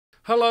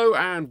Hello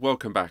and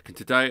welcome back, and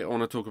today I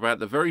want to talk about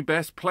the very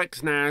best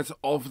Plex NAS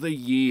of the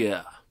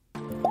year.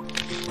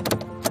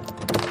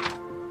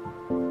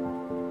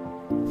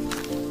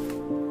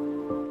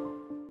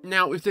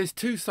 Now, if there's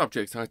two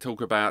subjects I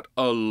talk about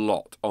a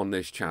lot on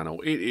this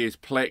channel, it is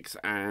Plex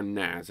and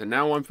NAS. And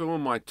now I'm filming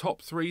my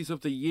top threes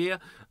of the year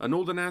and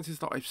all the NASs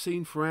that I've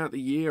seen throughout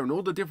the year and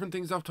all the different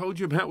things I've told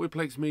you about with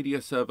Plex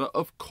Media Server.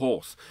 Of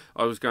course,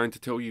 I was going to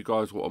tell you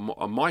guys what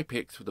are my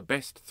picks for the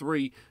best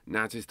three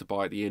NASs to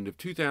buy at the end of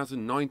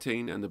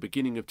 2019 and the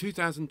beginning of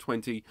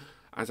 2020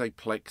 as a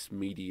Plex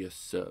Media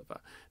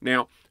Server.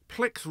 Now,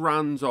 Plex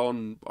runs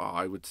on,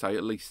 I would say,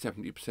 at least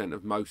 70%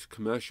 of most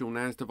commercial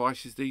NAS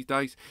devices these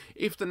days.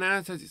 If the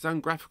NAS has its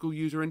own graphical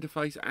user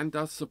interface and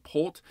does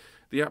support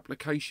the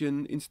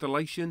application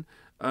installation,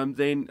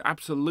 then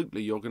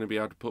absolutely you're going to be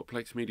able to put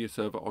Plex Media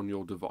Server on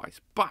your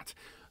device. But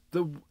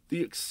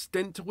the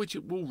extent to which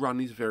it will run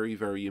is very,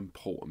 very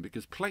important,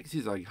 because Plex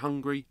is a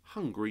hungry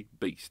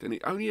beast, and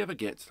it only ever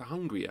gets the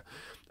hungrier.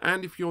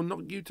 And if you're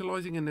not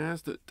utilizing a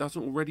NAS that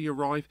doesn't already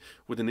arrive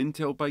with an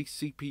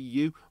Intel-based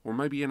CPU or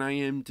maybe an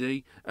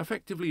AMD,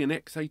 effectively an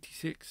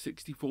x86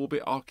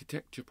 64-bit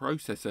architecture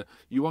processor,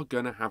 you are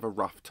going to have a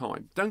rough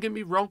time. Don't get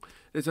me wrong,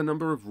 there's a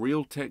number of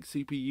Realtek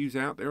CPUs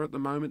out there at the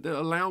moment that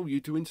allow you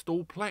to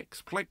install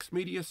Plex. Plex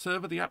Media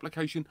Server, the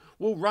application,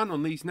 will run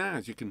on these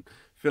NAS. You can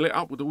fill it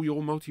up with all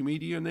your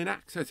multimedia and then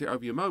access it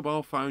over your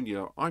mobile phone,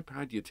 your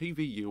iPad, your TV,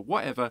 your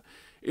whatever,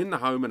 in the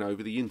home and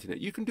over the internet.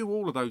 You can do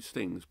all of those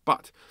things,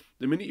 but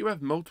the minute you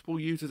have multiple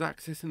users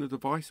accessing the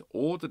device,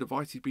 or the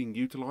device is being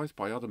utilized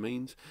by other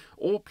means,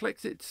 or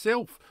Plex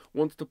itself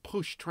wants to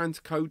push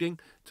transcoding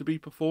to be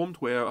performed,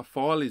 where a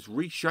file is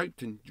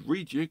reshaped and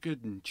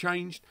rejiggered and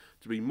changed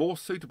to be more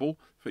suitable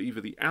for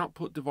either the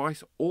output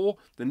device or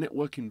the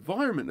network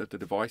environment of the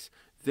device,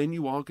 then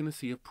you are going to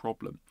see a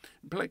problem.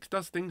 Plex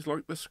does things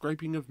like the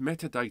scraping of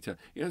metadata.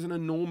 It has an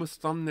enormous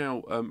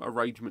thumbnail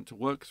arrangement to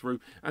work through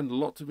and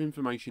lots of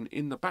information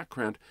in the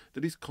background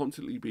that is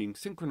constantly being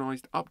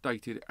synchronized,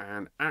 updated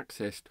and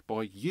accessed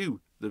by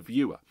you, the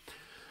viewer.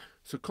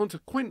 So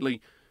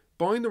consequently,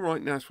 buying the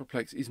right NAS for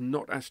Plex is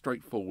not as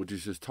straightforward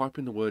as just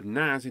typing the word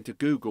NAS into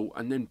Google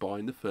and then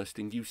buying the first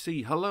thing you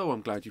see. Hello,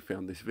 I'm glad you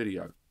found this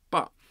video.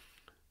 But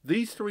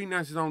these three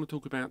NASs I want to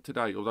talk about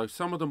today, although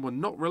some of them were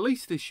not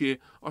released this year,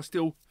 are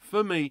still,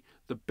 for me,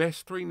 the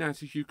best three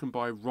NASs you can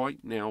buy right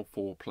now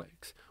for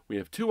Plex. We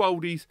have two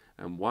oldies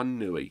and one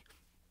newie.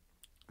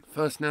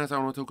 First NAS I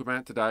want to talk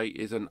about today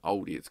is an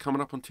oldie. It's coming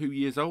up on 2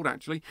 years old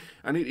actually,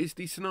 and it is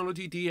the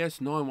Synology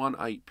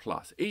DS918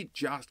 Plus. It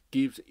just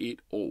gives it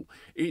all.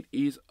 It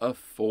is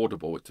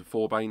affordable. It's a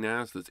 4-bay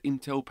NAS that's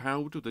Intel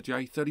powered with a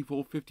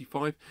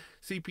J3455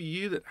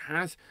 CPU that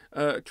has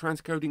a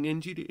transcoding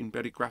engine,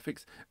 embedded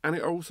graphics, and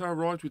it also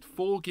arrives with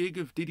 4 gig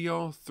of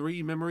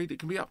DDR3 memory that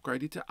can be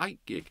upgraded to 8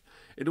 gig.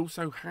 It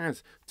also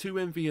has 2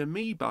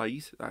 NVMe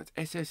bays, that's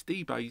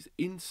SSD bays,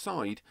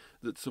 inside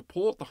that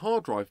support the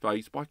hard drive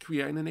bays by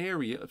creating an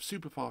area of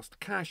superfast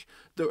cache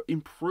that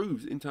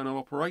improves internal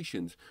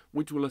operations,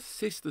 which will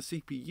assist the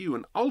CPU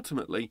and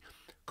ultimately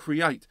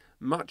create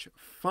much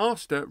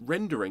faster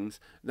renderings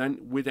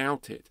than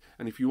without it.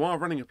 And if you are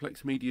running a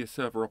Plex Media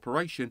Server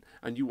operation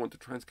and you want to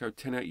transcode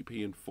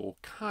 1080p and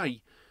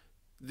 4K,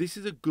 this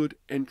is a good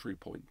entry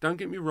point. Don't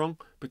get me wrong,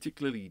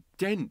 particularly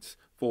dense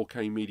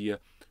 4K media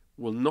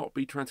will not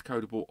be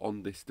transcodable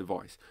on this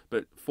device,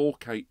 but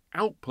 4K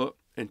output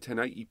and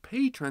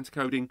 1080p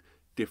transcoding,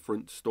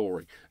 different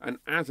story. And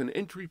as an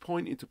entry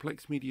point into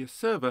Plex Media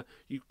Server,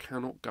 you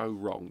cannot go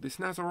wrong. This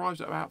NAS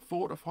arrives at about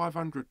 £400 to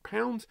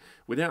 £500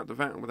 without the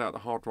VAT and without the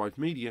hard drive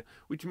media,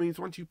 which means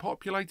once you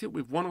populate it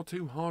with 1 or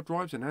 2 hard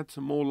drives and add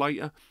some more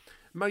later,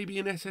 maybe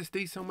an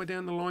SSD somewhere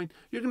down the line,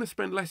 you're going to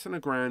spend less than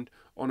 £1,000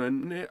 on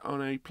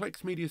a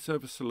Plex Media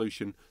Server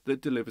solution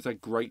that delivers a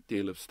great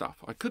deal of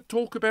stuff. I could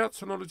talk about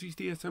Synology's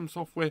DSM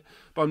software,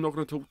 but I'm not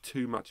going to talk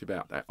too much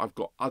about that. I've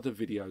got other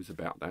videos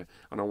about that,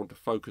 and I want to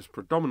focus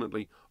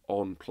predominantly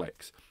on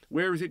Plex.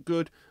 Where is it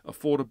good?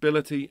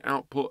 Affordability,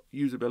 output,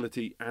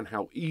 usability, and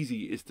how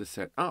easy it is to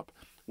set up.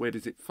 Where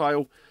does it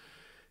fail?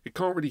 It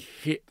can't really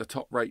hit the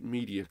top rate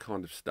media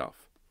kind of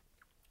stuff.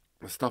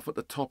 The stuff at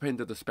the top end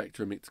of the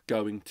spectrum, it's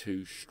going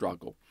to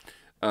struggle.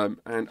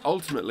 And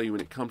ultimately,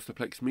 when it comes to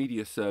Plex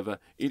Media Server,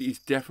 it is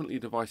definitely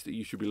a device that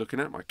you should be looking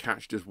at. My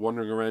cat's just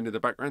wandering around in the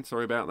background,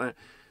 sorry about that.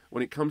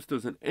 When it comes to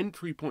as an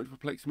entry point for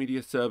Plex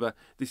Media Server,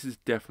 this is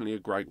definitely a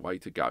great way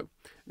to go.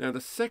 Now,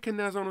 the second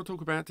NAS I want to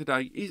talk about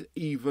today is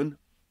even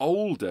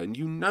older, and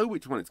you know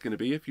which one it's going to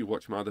be if you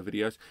watch my other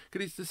videos,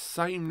 because it's the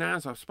same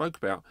NAS I've spoke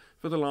about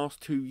for the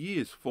last 2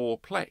 years for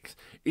Plex.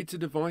 It's a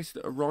device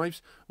that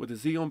arrives with a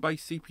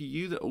Xeon-based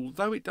CPU that,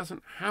 although it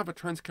doesn't have a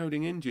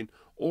transcoding engine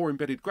or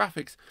embedded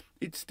graphics,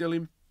 it's still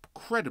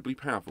incredibly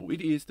powerful.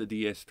 It is the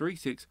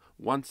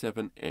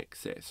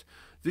DS3617XS.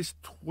 This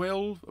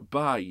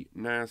 12-bay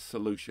NAS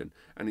solution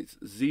and its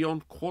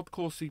Xeon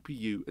quad-core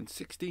CPU and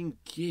 16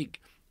 gig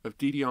of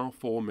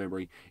DDR4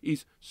 memory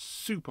is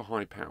super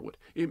high powered.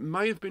 It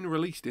may have been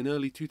released in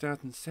early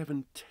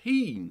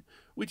 2017,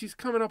 which is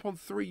coming up on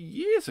 3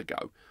 years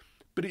ago,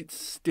 but it's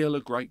still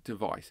a great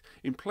device.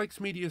 In Plex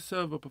Media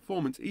Server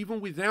performance,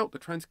 even without the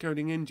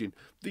transcoding engine,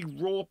 the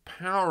raw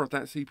power of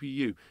that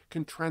CPU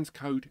can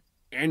transcode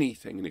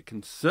anything, and it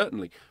can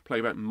certainly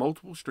play back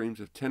multiple streams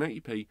of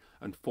 1080p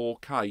and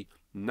 4K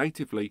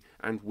natively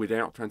and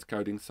without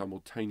transcoding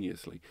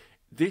simultaneously.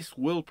 This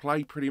will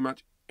play pretty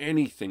much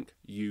anything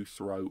you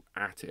throw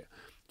at it.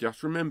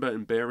 Just remember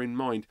and bear in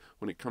mind,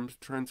 when it comes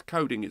to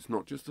transcoding, it's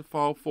not just the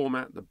file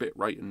format, the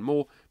bitrate and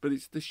more, but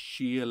it's the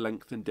sheer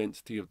length and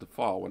density of the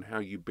file and how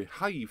you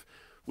behave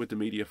with the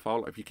media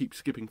file. If you keep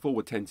skipping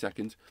forward 10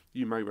 seconds,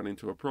 you may run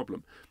into a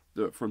problem.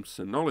 From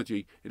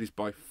Synology, it is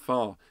by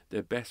far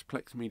their best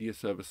Plex Media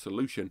Server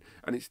solution,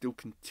 and it still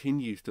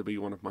continues to be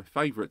one of my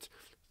favourites,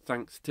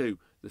 thanks to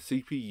the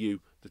CPU,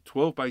 the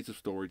 12 bays of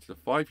storage, the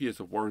 5 years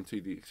of warranty,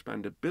 the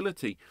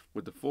expandability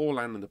with the 4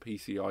 LAN and the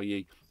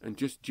PCIe, and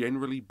just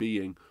generally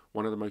being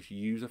one of the most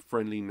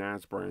user-friendly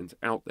NAS brands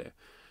out there.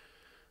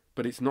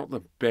 But it's not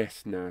the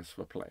best NAS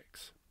for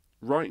Plex.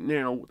 Right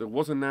now, there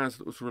was a NAS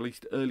that was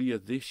released earlier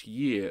this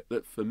year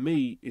that for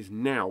me is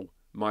now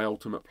my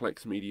ultimate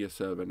Plex Media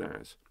Server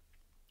NAS.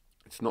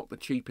 It's not the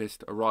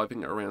cheapest,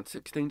 arriving at around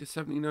 16 to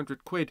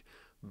 1700 quid,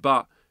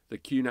 but the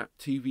QNAP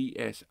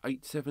TVS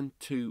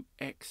 872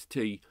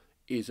 XT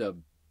is a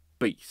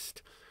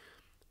beast.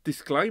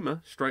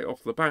 Disclaimer straight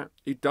off the bat,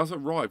 it does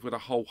arrive with a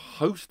whole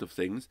host of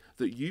things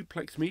that you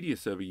Plex Media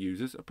Server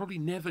users are probably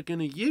never going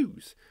to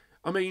use.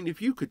 I mean,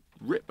 if you could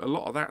rip a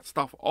lot of that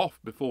stuff off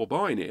before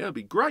buying it, it'd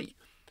be great.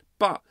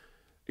 But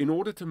in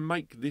order to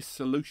make this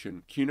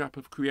solution, QNAP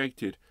have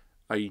created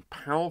a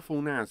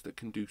powerful NAS that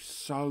can do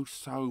so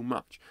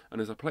much.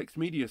 And as a Plex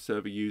Media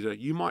Server user,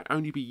 you might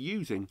only be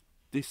using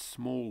this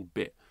small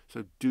bit.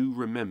 So do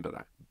remember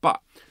that.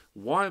 But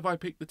why have I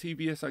picked the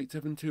TVS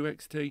 872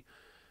 XT?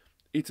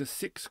 It's a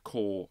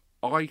 6-core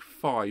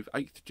i5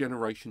 8th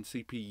generation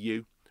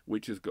CPU,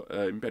 which has got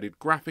embedded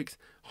graphics,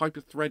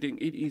 hyper-threading.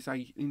 It is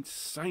an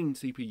insane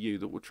CPU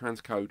that will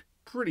transcode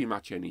pretty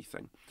much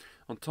anything.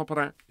 On top of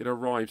that, it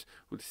arrives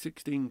with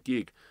 16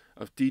 gig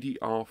of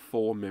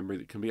DDR4 memory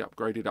that can be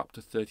upgraded up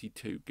to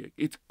 32 gig.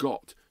 It's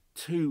got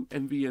 2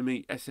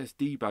 NVMe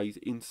SSD bays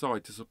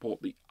inside to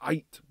support the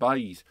 8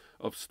 bays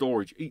of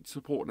storage, each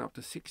supporting up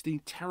to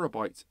 16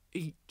 terabytes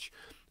each.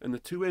 And the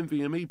 2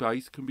 NVMe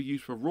bays can be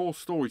used for raw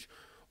storage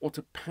or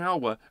to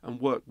power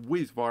and work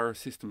with via a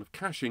system of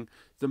caching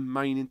the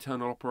main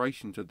internal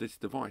operations of this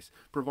device,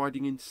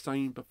 providing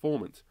insane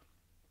performance.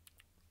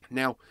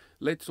 Now,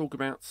 let's talk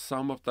about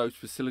some of those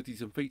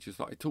facilities and features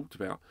that I talked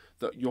about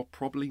that you're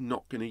probably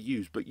not going to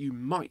use, but you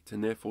might,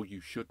 and therefore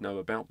you should know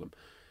about them.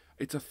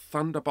 It's a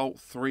Thunderbolt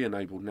 3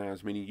 enabled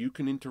NAS, meaning you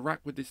can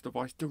interact with this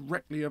device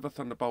directly over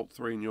Thunderbolt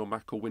 3 in your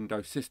Mac or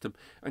Windows system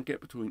and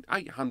get between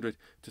 800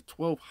 to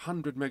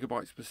 1200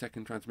 megabytes per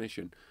second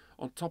transmission.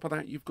 On top of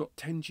that, you've got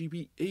 10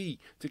 GBE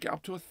to get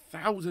up to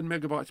 1000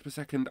 megabytes per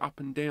second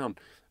up and down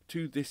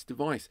to this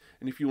device.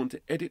 And if you want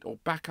to edit or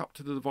back up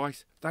to the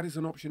device, that is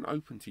an option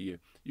open to you.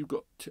 You've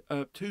got 2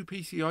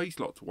 PCIe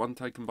slots, one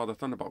taken by the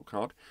Thunderbolt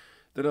card,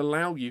 that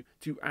allow you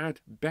to add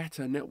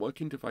better network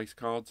interface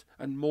cards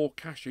and more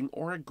caching,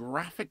 or a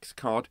graphics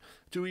card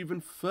to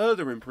even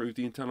further improve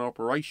the internal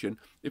operation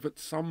if at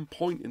some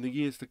point in the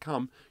years to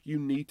come you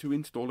need to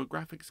install a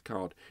graphics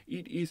card.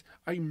 It is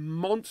a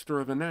monster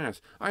of a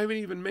NAS. I haven't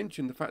even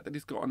mentioned the fact that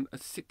it's got a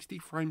 60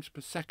 frames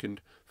per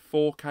second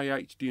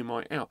 4K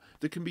HDMI out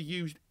that can be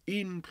used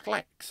in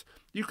Plex.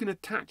 You can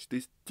attach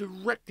this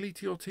directly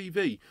to your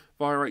TV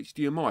via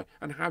HDMI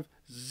and have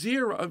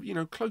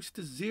close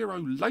to zero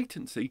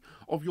latency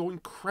of your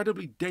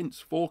incredibly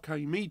dense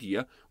 4K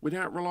media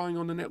without relying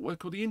on the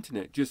network or the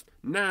internet. Just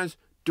NAS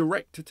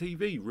direct to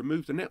TV,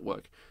 remove the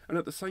network. And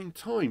at the same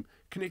time,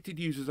 connected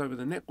users over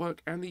the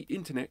network and the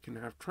internet can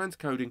have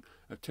transcoding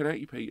of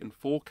 1080p and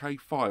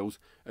 4K files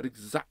at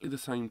exactly the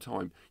same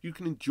time. You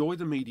can enjoy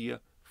the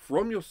media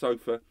from your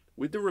sofa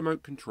with the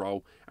remote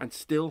control and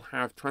still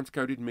have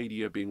transcoded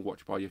media being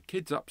watched by your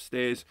kids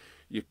upstairs,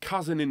 your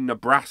cousin in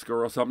Nebraska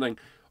or something,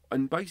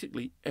 and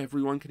basically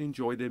everyone can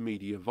enjoy their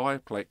media via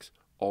Plex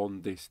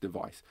on this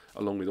device,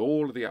 along with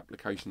all of the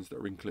applications that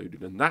are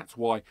included. And that's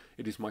why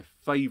it is my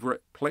favourite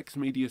Plex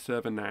Media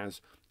Server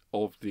NAS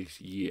of this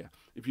year.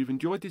 If you've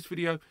enjoyed this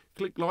video,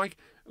 click like.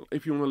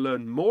 If you want to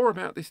learn more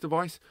about this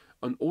device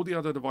and all the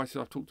other devices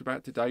I've talked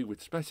about today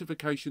with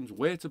specifications,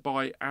 where to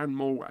buy and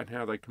more, and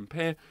how they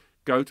compare,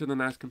 go to the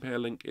NAS Compare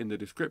link in the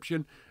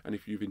description. And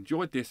if you've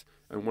enjoyed this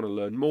and want to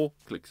learn more,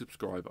 click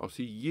subscribe. I'll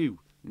see you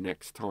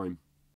next time.